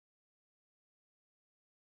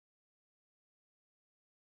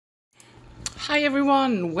Hi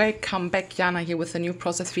everyone, welcome back. Jana here with a new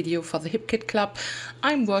process video for the HipKitClub.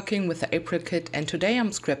 I'm working with the April kit and today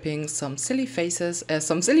I'm scrapping some silly faces,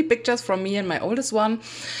 some silly pictures from me and my oldest one.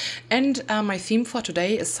 And my theme for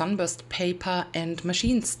today is sunburst paper and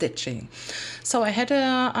machine stitching. So I had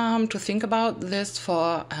to think about this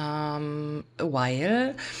for a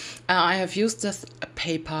while. I have used this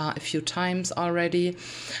paper a few times already,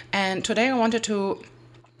 and today I wanted to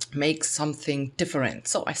make something different.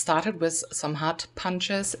 So I started with some heart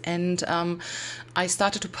punches and I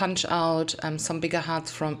started to punch out some bigger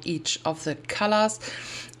hearts from each of the colors,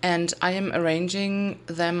 and I am arranging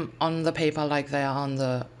them on the paper like they are on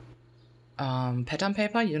the pattern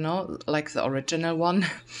paper, you know, like the original one.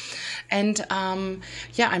 And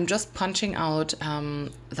yeah, I'm just punching out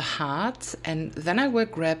the hearts, and then I will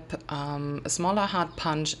grab a smaller heart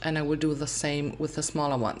punch and I will do the same with the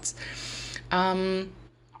smaller ones.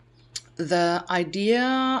 The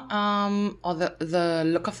idea or the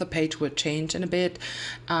look of the page will change in a bit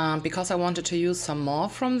because I wanted to use some more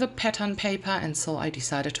from the pattern paper, and so I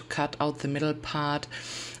decided to cut out the middle part,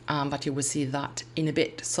 but you will see that in a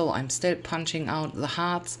bit. So I'm still punching out the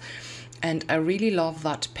hearts, and I really love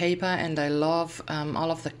that paper and I love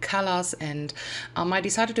all of the colors, and I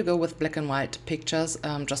decided to go with black and white pictures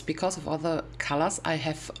just because of all the colors I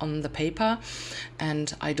have on the paper,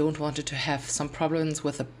 and I don't want it to have some problems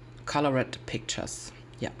with the colored pictures.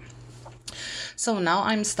 Yeah. So now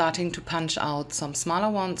I'm starting to punch out some smaller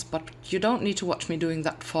ones, but you don't need to watch me doing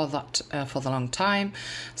that for the long time.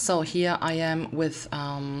 So here I am with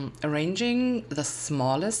arranging the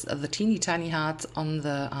smallest, the teeny tiny hearts on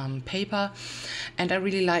the paper, and I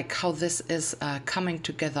really like how this is coming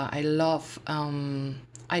together. I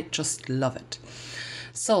just love it.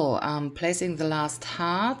 So placing the last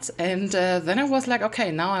heart, and then I was like,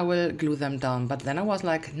 okay, now I will glue them down. But then I was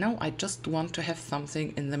like, no, I just want to have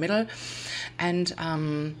something in the middle. And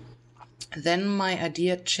then my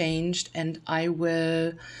idea changed, and I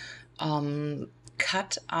will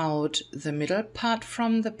cut out the middle part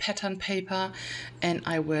from the pattern paper, and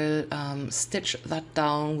I will stitch that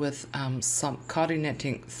down with some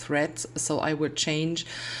coordinating threads. So I will change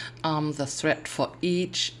the thread for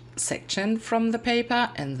each section from the paper,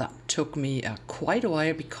 and that took me quite a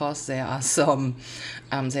while because there are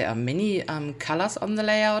many colors on the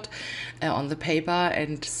layout on the paper,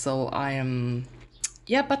 and so I am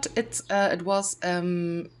but it was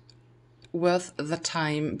worth the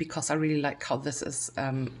time because I really like how this is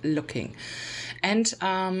looking, and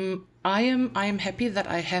I am happy that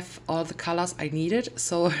I have all the colors I needed.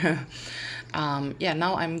 So yeah,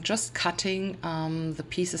 now I'm just cutting the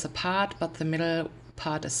pieces apart, but the middle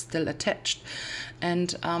part is still attached, and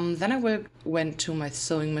then I went to my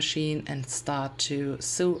sewing machine and start to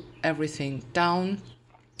sew everything down,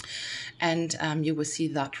 and you will see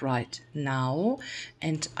that right now,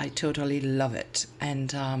 and I totally love it.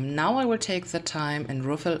 And now I will take the time and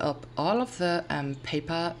ruffle up all of the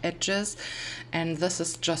paper edges, and this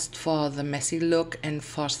is just for the messy look and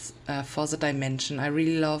for the dimension. I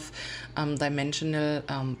really love dimensional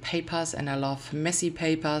papers, and I love messy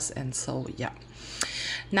papers, and so yeah.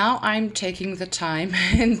 Now I'm taking the time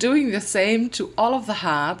and doing the same to all of the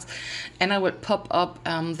hearts, and I will pop up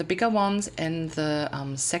the bigger ones in the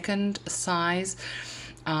second size.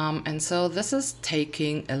 And so this is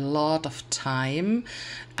taking a lot of time,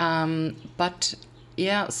 but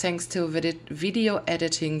yeah, thanks to video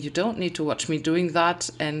editing, you don't need to watch me doing that,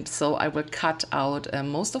 and so I will cut out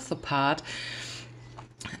most of the part.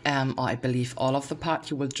 Or I believe all of the part.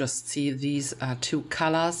 You will just see these two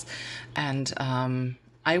colors, and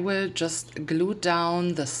I will just glue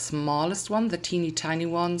down the smallest one, the teeny tiny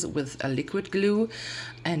ones, with a liquid glue,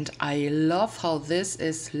 and I love how this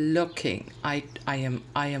is looking. I am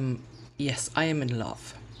in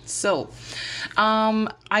love. So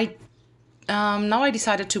now I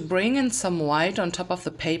decided to bring in some white on top of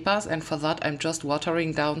the papers, and for that I'm just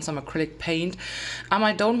watering down some acrylic paint.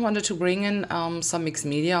 I don't want to bring in some mixed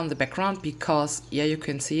media on the background because, yeah, you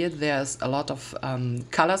can see it, there's a lot of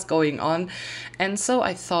colors going on, and so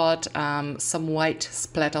I thought some white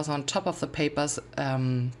splatters on top of the papers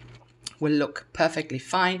will look perfectly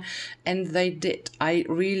fine, and they did. I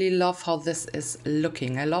really love how this is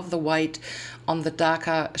looking. I love the white on the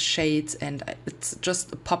darker shades, and it's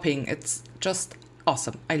just popping. It's just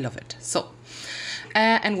awesome. I love it. So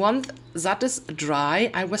and once that is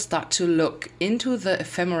dry, I will start to look into the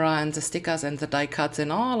ephemera and the stickers and the die cuts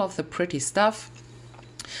and all of the pretty stuff.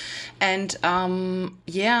 And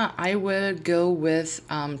yeah, I will go with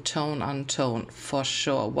tone on tone for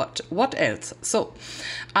sure. What else? So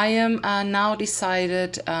I am now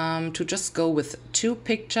decided to just go with 2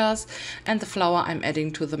 pictures, and the flower I'm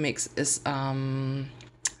adding to the mix is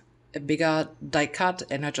a bigger die cut,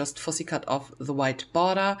 and I just fussy cut off the white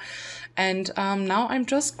border. And now I'm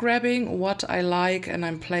just grabbing what I like and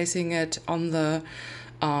I'm placing it on the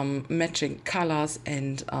matching colors.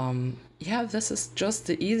 And yeah, this is just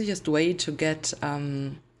the easiest way to get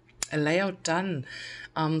a layout done.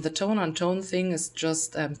 The tone on tone thing is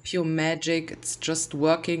just pure magic. It's just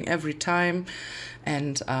working every time.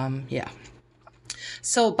 And yeah.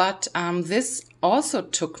 So, but this also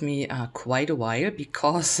took me quite a while,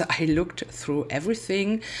 because I looked through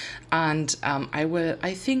everything, and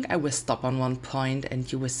I think I will stop on one point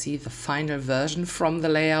and you will see the final version from the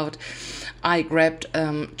layout. I grabbed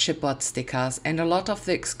chipboard stickers and a lot of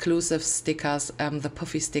the exclusive stickers, the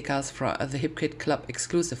puffy stickers from the HipKitClub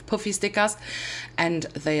exclusive puffy stickers, and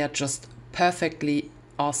they are just perfectly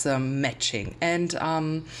awesome matching. And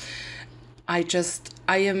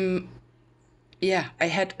yeah, I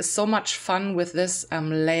had so much fun with this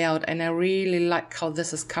layout, and I really like how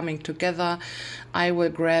this is coming together. I will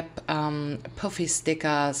grab puffy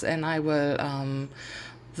stickers, and I will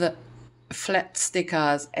the flat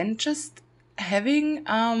stickers, and just having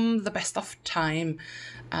the best of time.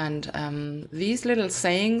 And these little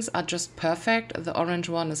sayings are just perfect. The orange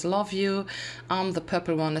one is love you, the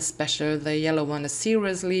purple one is special, the yellow one is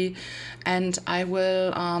seriously. And I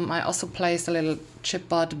will I also placed a little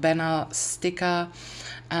chipboard banner sticker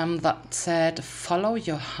that said follow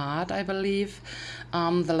your heart, I believe.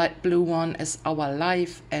 The light blue one is our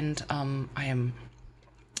life, and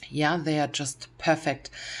yeah, they are just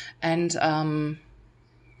perfect. And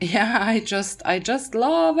yeah, I just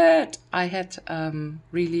love it. I had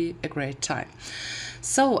really a great time.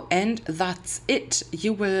 So, and that's it.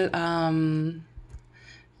 You will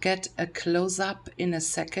get a close-up in a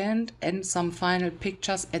second and some final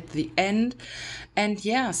pictures at the end. And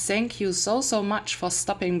yeah, thank you so much for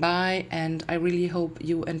stopping by, and I really hope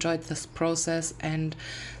you enjoyed this process. And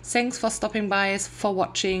thanks for stopping by, for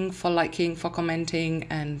watching, for liking, for commenting,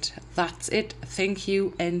 and that's it. Thank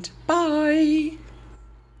you and bye.